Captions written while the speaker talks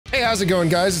Hey, how's it going,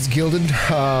 guys? It's Gilded.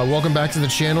 Welcome back to the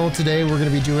channel. Today we're going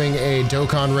to be doing a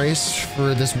Dokkan race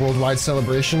for this worldwide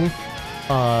celebration.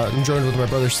 I'm joined with my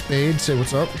brother Spade. Say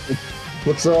what's up.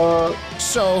 What's up?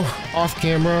 So, off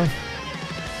camera,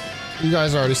 you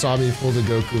guys already saw me pull the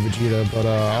Goku Vegeta, but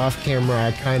off camera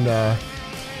I kind of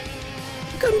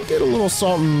did a little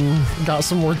something, got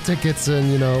some more tickets, and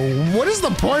you know, what is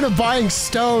the point of buying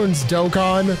stones,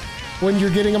 Dokkan, when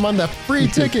you're getting them on the free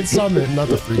ticket summit? Not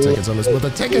the free ticket summits, but the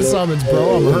ticket summits,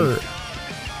 bro. I'm hurt.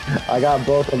 I got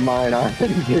both of mine on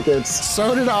tickets.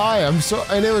 So did I.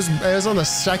 And it was on the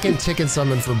second ticket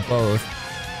summit for both.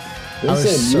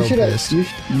 Listen,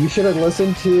 you should have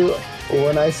listened to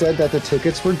when I said that the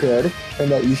tickets were good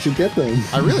and that you should get them.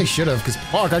 I really should have, because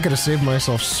fuck, I could have saved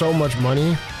myself so much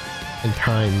money and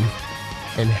time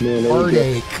and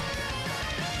heartache.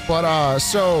 But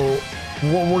so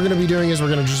what we're gonna be doing is we're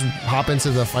gonna just hop into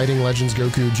the Fighting Legends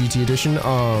Goku GT Edition.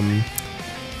 I'm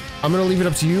gonna leave it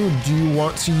up to you. Do you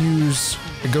want to use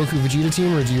the Goku Vegeta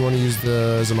team, or do you want to use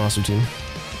the Zamasu team?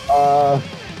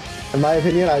 In my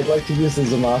opinion, I'd like to use the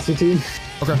Zamasu team.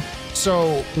 Okay.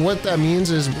 So what that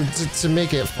means is to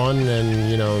make it fun and,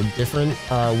 you know, different,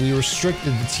 we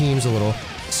restricted the teams a little.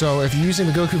 So if you're using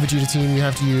the Goku Vegeta team, you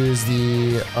have to use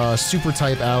the super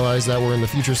type allies that were in the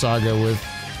Future Saga with,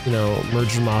 you know,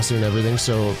 merged Zamasu and everything.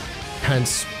 So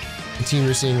hence the team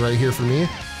you're seeing right here for me.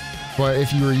 But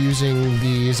if you were using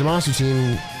the Zamasu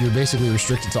team, you're basically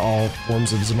restricted to all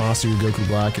forms of Zamasu, Goku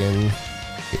Black, and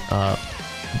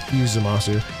use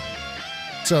Zamasu.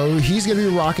 So he's going to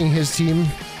be rocking his team.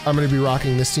 I'm going to be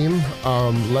rocking this team.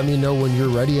 Let me know when you're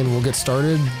ready and we'll get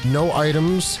started. No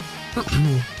items.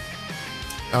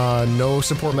 No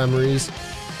support memories.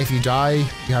 If you die,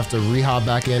 you have to re-hop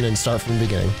back in and start from the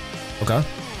beginning. Okay?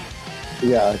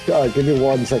 Yeah, give me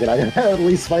 1 second. I gotta at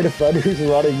least find a friend who's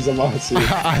running Zamasu.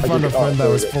 I found a friend that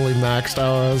was fully maxed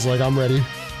out. I was like, I'm ready.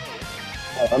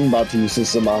 I'm about to use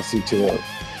this Zamasu to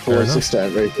fullest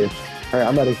extent right here. Alright,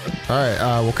 I'm ready. Alright,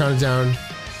 we'll count it down.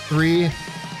 3,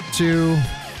 2,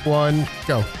 1,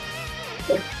 go.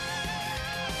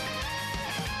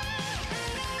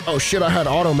 Oh shit, I had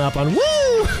auto map on. Woo!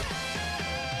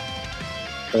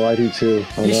 Oh, I do too.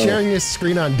 Oh, He's sharing his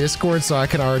screen on Discord, so I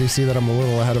can already see that I'm a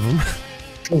little ahead of him.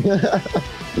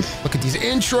 Look at these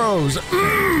intros.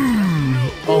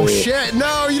 Oh shit,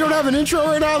 no, you don't have an intro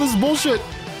right now. This is bullshit.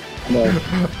 No.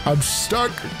 I'm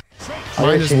stuck.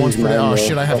 Mine is once per day. Oh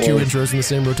shit, I have 2 intros in the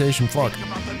same rotation. Fuck.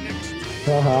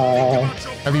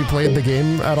 Have you played the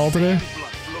game at all today?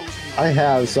 I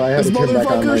have, so I have to turn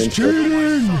back on my intro.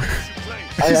 Cheating!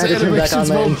 I had to turn back on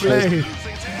my intro.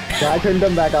 Yeah, I turned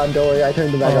them back on, don't worry, I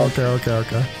turned them back on.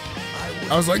 Okay.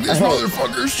 I was like, this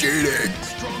motherfucker's cheating!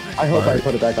 I hope I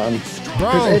put it back on.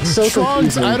 Bro, it's so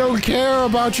Trunks, confusing. I don't care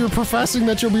about your professing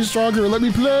that you'll be stronger. Let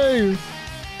me play!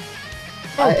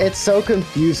 It's so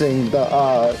confusing,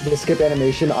 the skip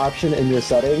animation option in your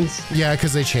settings. Yeah,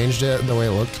 because they changed it the way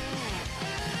it looked.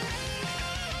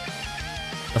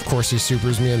 Of course, he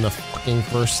supers me in the fucking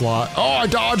first slot. Oh, I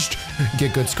dodged!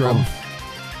 Get good, scrub.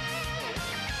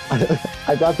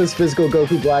 I got this physical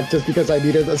Goku Black just because I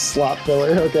needed a slot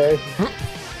filler, okay?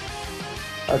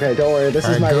 Okay, don't worry, this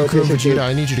is my Goku rotation. Vegeta,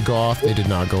 I need you to go off. They did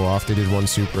not go off. They did 1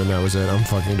 super and that was it. I'm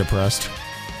fucking depressed.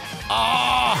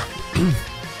 Ah!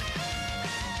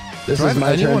 This is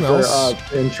my turn for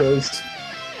intros.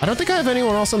 I don't think I have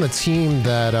anyone else on the team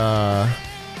that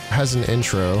has an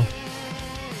intro.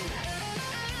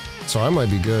 So I might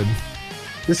be good.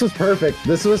 This was perfect.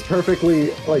 This was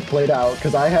perfectly like played out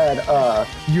because I had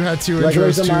you had 2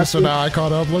 intros too, so now I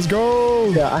caught up. Let's go.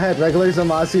 Yeah, I had regular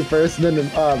Zamasu first, and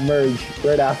then merge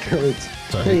right afterwards.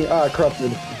 Hey,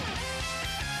 corrupted.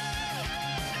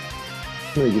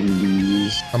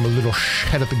 I'm a little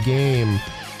ahead of the game.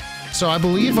 So I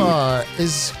believe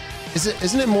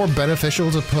isn't it more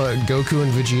beneficial to put Goku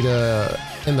and Vegeta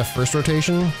in the first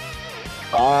rotation?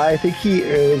 I think he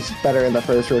is better in the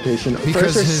first rotation. Because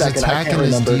first or his second, attack and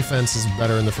his defense is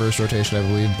better in the first rotation, I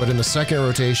believe. But in the second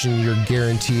rotation, you're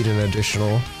guaranteed an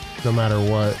additional, no matter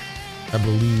what, I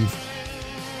believe.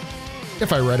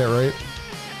 If I read it right.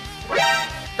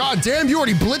 God damn, you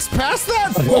already blitzed past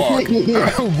that? Fuck!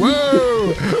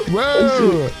 Whoa!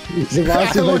 Whoa!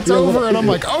 I looked over and I'm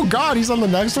like, oh god, he's on the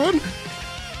next one?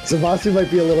 Zamasu might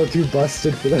be a little too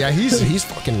busted for that. Yeah, he's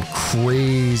fucking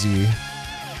crazy.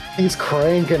 He's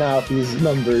cranking out these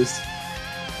numbers.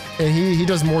 And he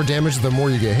does more damage the more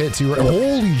you get hit too.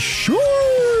 Holy shit!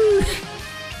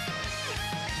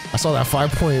 I saw that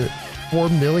 5.4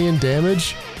 million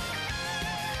damage.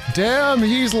 Damn,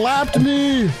 he's lapped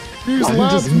me! He's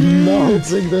lapped me!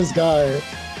 Melting this guy.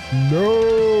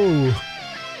 No!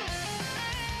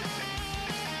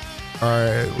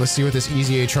 Alright, let's see what this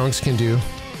Easy A Trunks can do.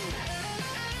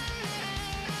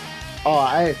 Oh,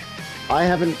 I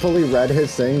haven't fully read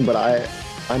his thing, but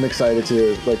I'm excited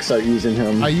to like start using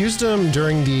him. I used him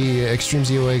during the Extreme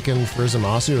Z Awaken for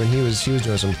Zamasu, and he was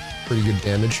doing some pretty good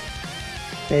damage.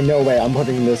 Ain't no way I'm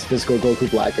putting this physical Goku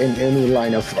Black in any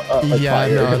line of yeah,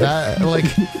 fire. no, that like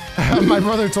my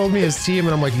brother told me his team,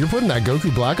 and I'm like, you're putting that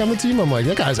Goku Black on the team? I'm like,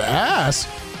 that guy's ass.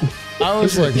 I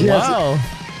was like, wow.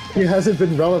 He hasn't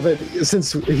been relevant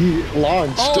since he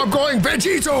launched. Oh, I'm going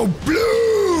Vegito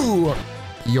Blue.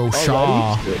 Yo,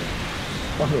 Shaw.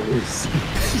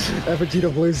 That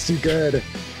Vegito Blue is too good.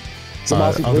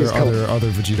 Other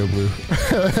Vegito Blue.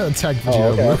 Attack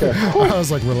Vegito Blue. Okay. I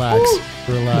was like, relax.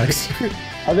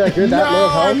 I'll be like, you're that low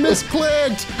health?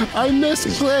 I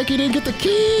misclicked! He didn't get the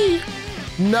key!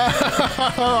 No!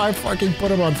 I fucking put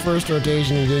him on first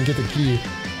rotation and he didn't get the key.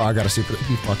 Oh, I got a super.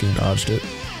 He fucking dodged it.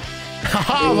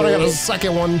 Haha, but I got a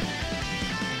second one.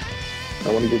 I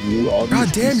want to give you all these.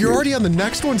 God damn, you're already on the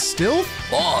next one still?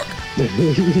 Fuck!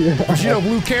 Vegito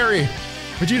Blue carry!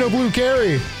 Vegito Blue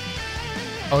carry!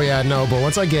 Oh yeah, no, but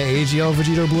once I get AGL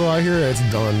Vegito Blue out here, it's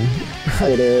done.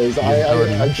 It is.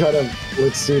 I'm trying to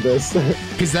let's do this.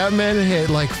 Because that man hit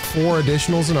like 4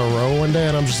 additionals in a row one day,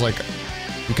 and I'm just like,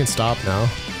 you can stop now.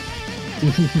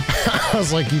 I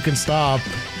was like, you can stop.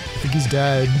 I think he's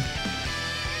dead.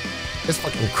 It's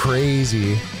fucking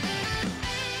crazy.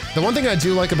 The one thing I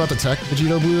do like about the tech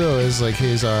Vegito Blue though is like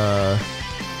his amount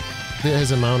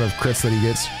of crits that he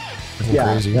gets.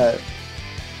 Crazy.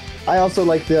 I also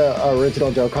like the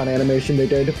original Dokkan animation they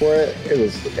did for it. It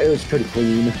was pretty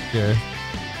clean. Yeah.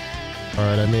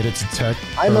 Alright, I made it to tech.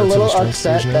 I'm a little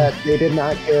upset that they did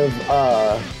not give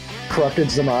Corrupted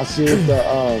Zamasu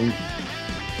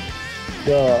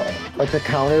the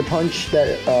counter punch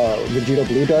that Vegito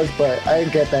Blue does, but I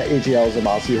get that AGL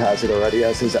Zamasu has it already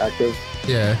as his active.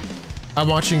 Yeah. I'm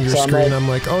watching your screen, I'm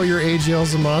like, oh, your AGL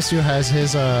Zamasu has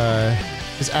his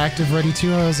active ready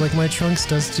too. I was like, my Trunks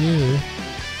does too.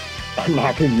 I'm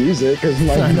not gonna use it because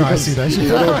my I see that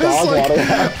shit.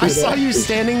 I saw you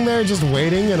standing there just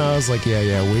waiting, and I was like,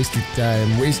 yeah, waste your time.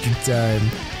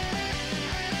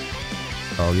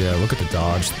 Oh yeah, look at the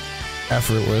dodge,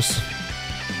 effortless.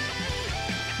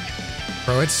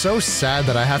 Bro, it's so sad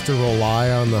that I have to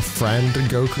rely on the friend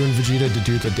Goku and Vegeta to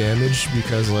do the damage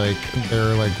because like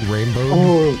they're like rainbow.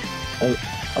 Oh,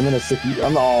 I'm gonna sick you.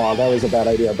 Oh, that was a bad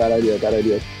idea.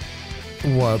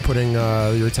 What? Putting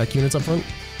your tech units up front?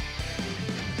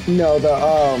 No,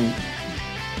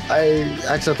 I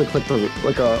accidentally clicked I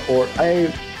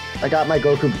got my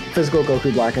physical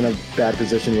Goku Black in a bad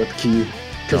position with Ki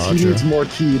because he needs more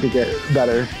Ki to get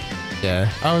better. Yeah,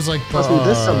 I was like, trust me,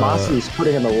 this Zamasu is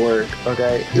putting in the work.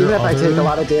 Okay, even if I take a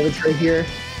lot of damage right here,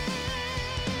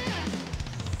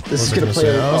 this is gonna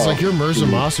play. I was like, your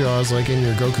Zamasu, I was like, and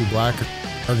your Goku Black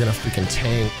are gonna freaking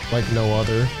tank like no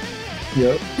other.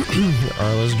 Yep.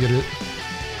 Alright, let's get it.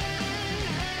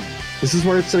 This is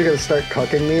where it's gonna start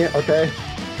cooking me, okay?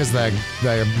 Because that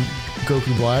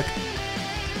Goku Black.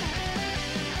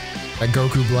 That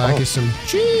Goku Black is some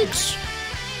cheeks!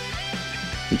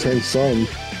 Contain some.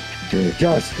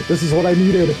 Yes, this is what I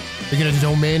needed. You're gonna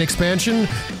domain expansion?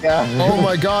 Yeah. Oh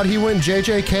my god, he went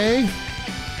JJK?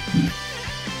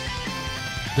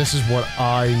 This is what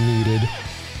I needed.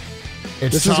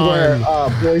 It's this time. Is where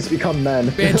boys become men.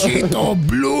 Vegito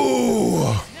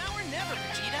Blue!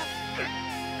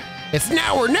 It's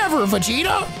now or never,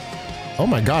 Vegeta! Oh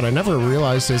my god, I never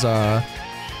realized his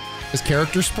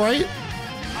character sprite.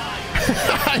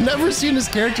 I never seen his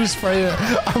character sprite.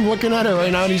 I'm looking at it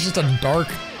right now and he's just a dark,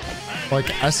 like,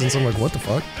 essence. I'm like, what the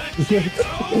fuck? He is.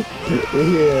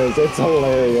 It's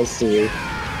hilarious to me.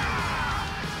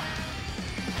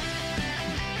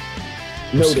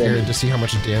 I'm scared to see how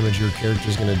much damage your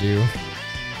character's gonna do.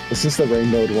 This is the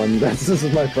rainbowed one. This is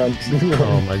my friend.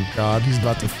 Oh my god, he's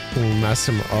about to mess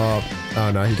him up.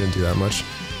 Oh no, he didn't do that much.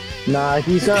 Nah,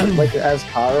 he's not like as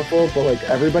powerful, but like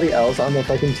everybody else on the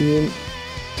fucking team,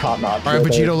 top notch. Alright,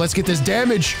 Vegito, let's get this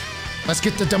damage. Let's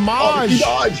get the damage. Oh, he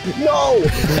dodged. No.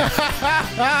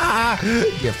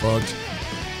 Get fucked.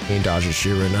 He ain't dodging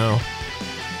shit right now.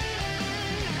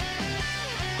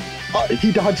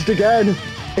 He dodged again.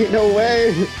 Ain't no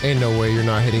way. Ain't no way you're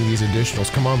not hitting these additionals.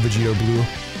 Come on, Vegito Blue.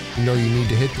 You know you need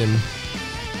to hit them.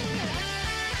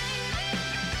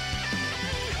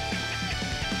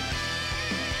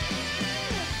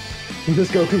 This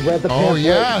Goku read the pamphlet. Oh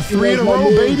yeah, 3 in a row,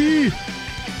 baby!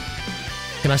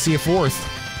 Can I see a 4th?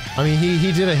 I mean,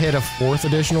 he did hit a 4th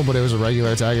additional, but it was a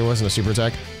regular attack. It wasn't a super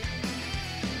attack.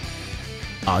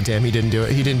 Oh damn, he didn't do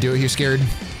it. He didn't do it. He was scared.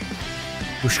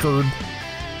 He was scared.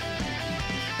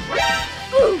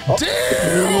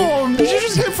 Damn! Did you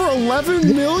just hit for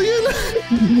 11 million?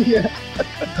 Yeah.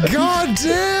 God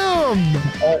damn!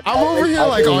 I'm over here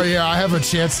like, oh yeah, I have a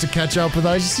chance to catch up, and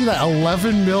I just see that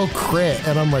 11 mil crit,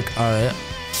 and I'm like, all right.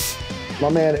 My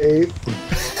man ate.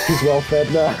 He's well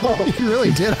fed now. He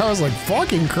really did. I was like,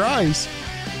 fucking Christ.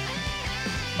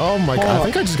 Oh my god, I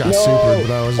think I just got super,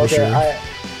 but I wasn't sure.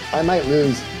 I might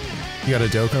lose. You got a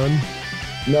Dokkan?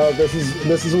 No, this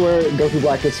is where Goku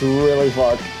Black gets really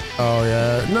fucked. Oh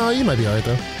yeah. No, you might be alright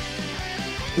though.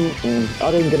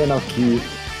 I didn't get enough ki.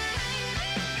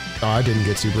 Oh, I didn't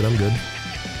get super, I'm good.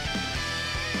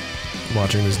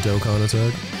 Watching this Dokkan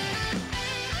attack.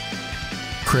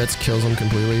 Crits, kills him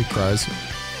completely, cries.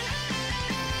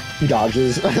 He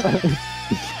dodges.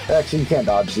 Actually, you can't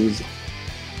dodge these.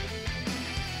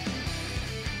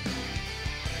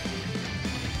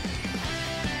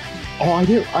 Oh,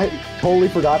 I totally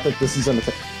forgot that this is an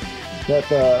attack.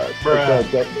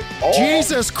 Oh.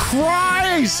 Jesus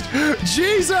Christ!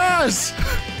 Jesus!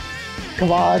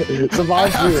 Come on, Zamasu. I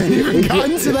haven't even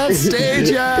gotten to that stage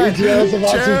yet.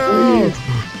 Zamasu, please.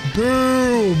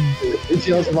 Boom!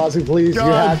 Zamasu, please. God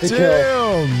you have to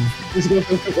damn.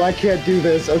 kill. I can't do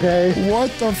this, okay?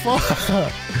 What the fuck?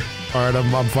 Alright,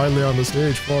 I'm finally on the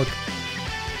stage. Fuck.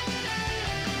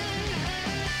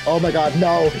 Oh my god,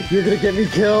 no! You're gonna get me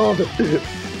killed!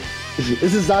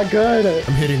 This is not good!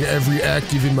 I'm hitting every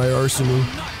active in my arsenal.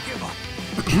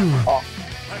 Oh.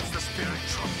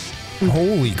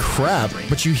 Holy crap,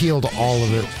 but you healed all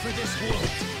of it.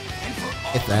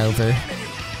 It's over.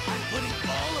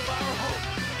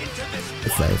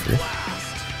 It's over.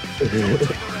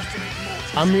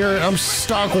 I'm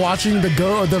stuck watching the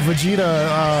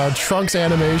Vegeta Trunks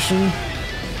animation.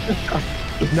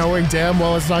 Knowing damn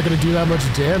well it's not gonna do that much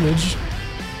damage.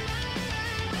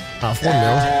 Ah, 4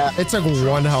 mil. It took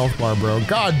 1 health bar, bro.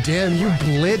 God damn, you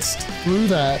blitzed through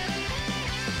that.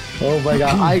 Oh my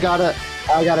god, I gotta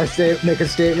make a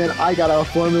statement. I gotta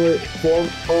formally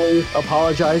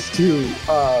apologize to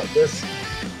this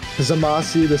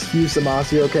Zamasu, this fuse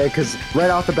Zamasu, okay? Because right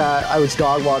off the bat, I was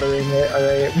dog watering it,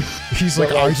 alright? He's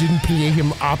like, I didn't play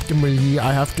him optimally.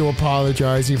 I have to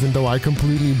apologize, even though I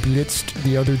completely blitzed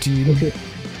the other team.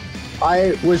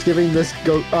 I was giving this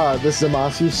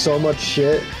Zamasu so much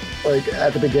shit, like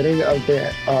at the beginning of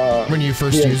the when you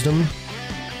first used him.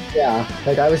 Yeah,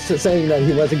 like I was saying that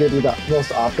he wasn't gonna be the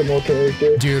most optimal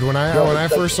character. Dude, when I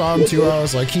first saw him too, I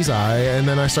was like, he's alright, and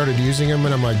then I started using him,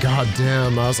 and I'm like, god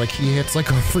damn! I was like, he hits like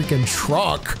a freaking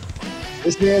truck.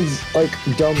 This man's like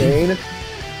domain,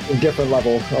 a different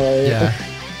level. Alright. Yeah.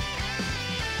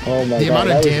 Oh my god. The amount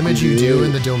of damage you do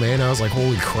in the domain, I was like,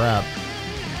 holy crap.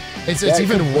 It's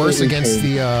even worse against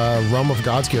the Realm of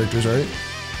Gods characters, right?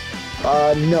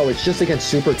 No, it's just against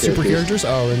super characters. Super characters?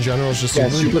 Oh, in general, it's just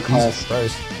super class.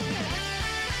 Christ.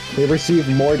 They receive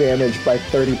more damage by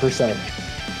 30%.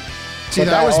 See,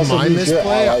 that was my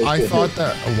misplay. I thought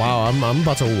that. Wow, I'm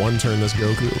about to one-turn this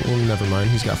Goku. Well, never mind.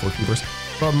 He's got 4 keepers.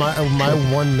 But my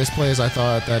one misplay is I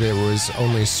thought that it was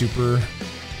only super,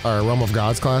 or Realm of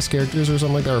Gods class characters or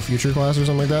something like that, or future class or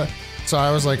something like that. So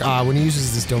I was like, when he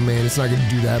uses this domain, it's not going to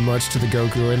do that much to the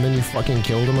Goku. And then you fucking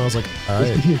killed him. I was like, all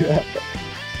right. Yeah.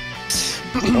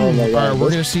 Oh my god. All right, we're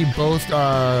going to see both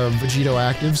Vegito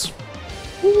actives.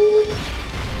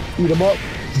 Eat him up.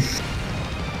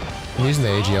 I'm using the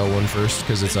AGL one first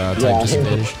because it's type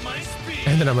disadvantage.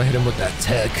 And then I'm going to hit him with that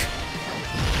tech.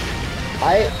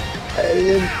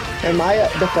 In my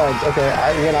defense, okay,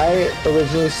 when I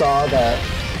originally saw that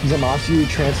Zamasu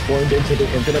transformed into the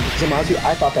infinite Zamasu,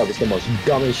 I thought that was the most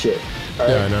dumbest shit. Right?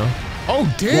 Yeah, I know.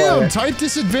 Oh, damn! Type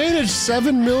disadvantage,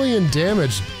 7 million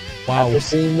damage. Wow. After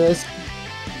seeing this,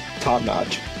 top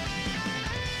notch.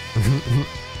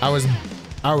 I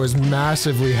was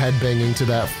massively headbanging to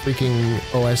that freaking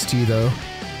OST though.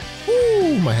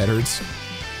 Ooh, my head hurts.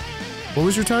 What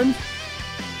was your time?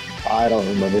 I don't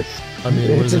remember. I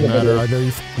mean, what does it matter? I know you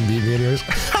fucking beat me anyways.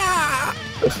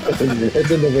 It's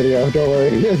in the video, don't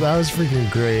worry. That was freaking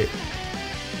great.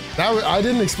 I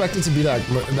didn't expect it to be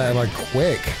that like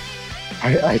quick.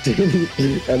 I didn't,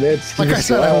 and it's like I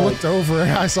said, I looked over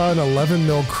and I saw an 11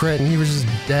 mil crit and he was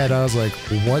just dead. I was like,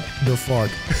 what the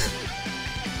fuck?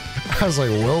 I was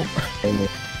like, well,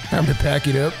 time to pack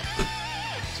it up.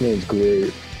 This man's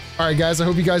great. Alright guys, I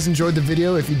hope you guys enjoyed the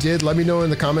video. If you did, let me know in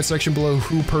the comment section below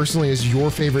who personally is your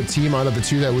favorite team out of the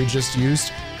 2 that we just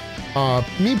used.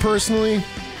 Me personally,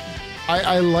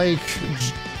 I like,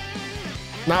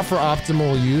 not for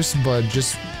optimal use, but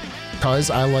just because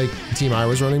I like the team I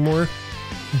was running more.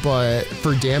 But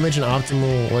for damage and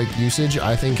optimal like usage,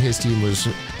 I think his team was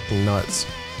nuts.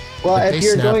 Well, Like, if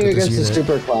you're snapped going with this against the unit.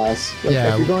 super class, like,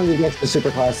 Yeah. if you're going against the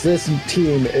super class, this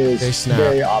team They is snap.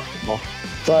 very optimal.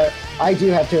 But I do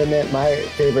have to admit, my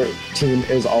favorite team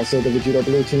is also the Vegeta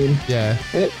Blue team. Yeah,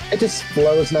 It just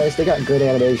flows nice. They got good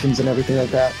animations and everything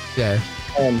like that. yeah.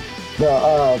 And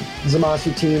the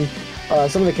Zamasu team,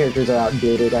 some of the characters are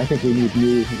outdated. I think we need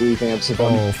new revamps of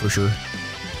them. Oh, for sure.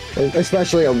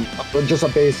 Especially just a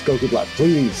base Goku Black,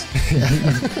 please.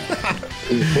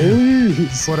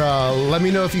 Please. But let me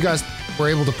know if you guys were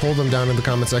able to pull them down in the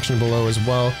comment section below as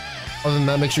well. Other than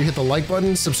that, make sure you hit the like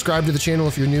button, subscribe to the channel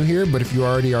if you're new here, but if you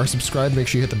already are subscribed, make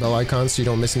sure you hit the bell icon so you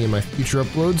don't miss any of my future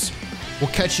uploads. We'll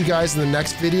catch you guys in the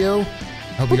next video. I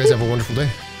hope you guys have a wonderful day.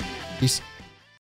 Peace.